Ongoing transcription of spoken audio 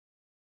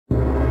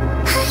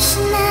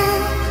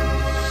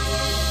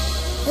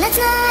Let's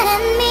not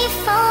end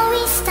before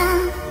we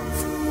start.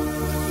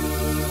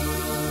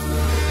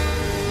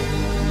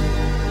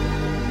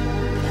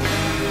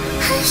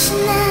 Hush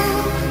now,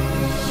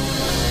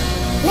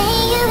 lay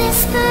a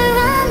whisper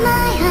on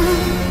my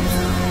heart.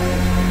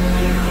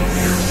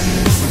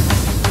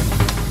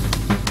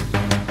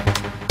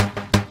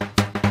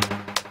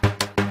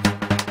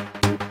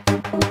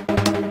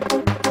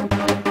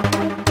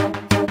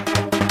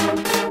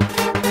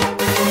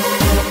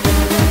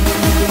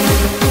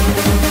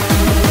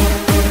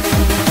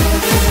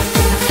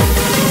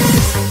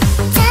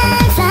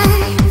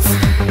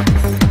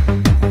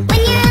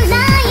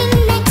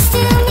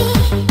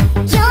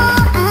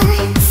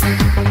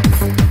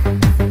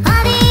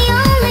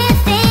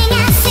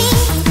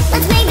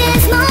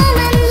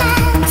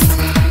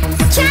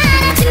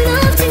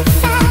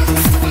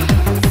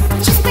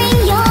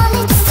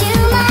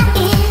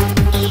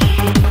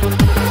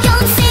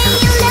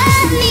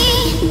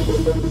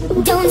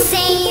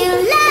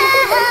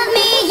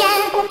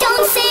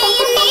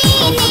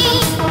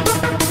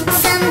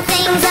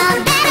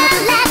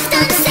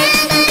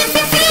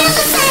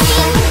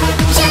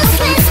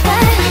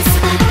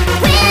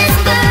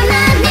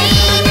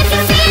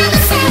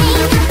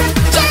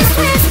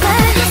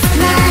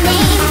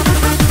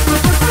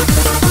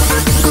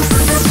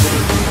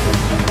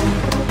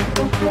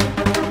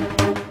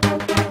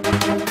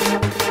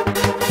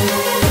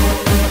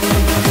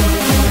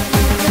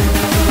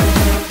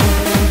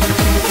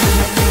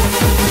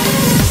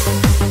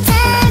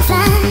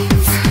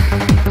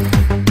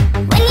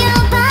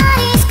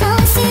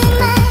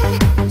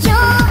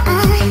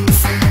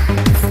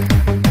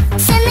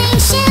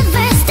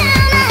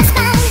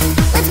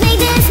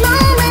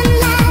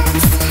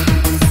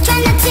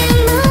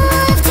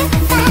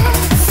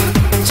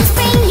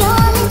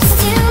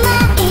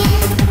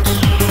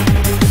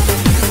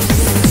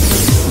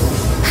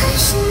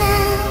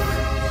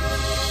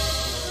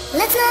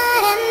 Let's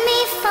not end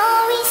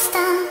before we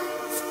start.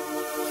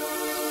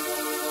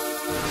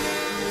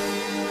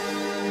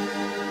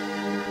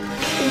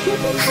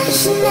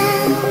 Hush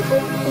now,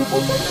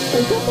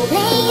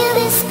 lay a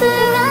whisper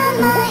on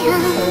my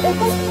heart.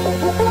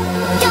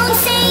 Don't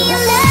say you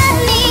love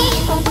me,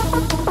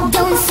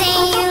 don't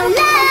say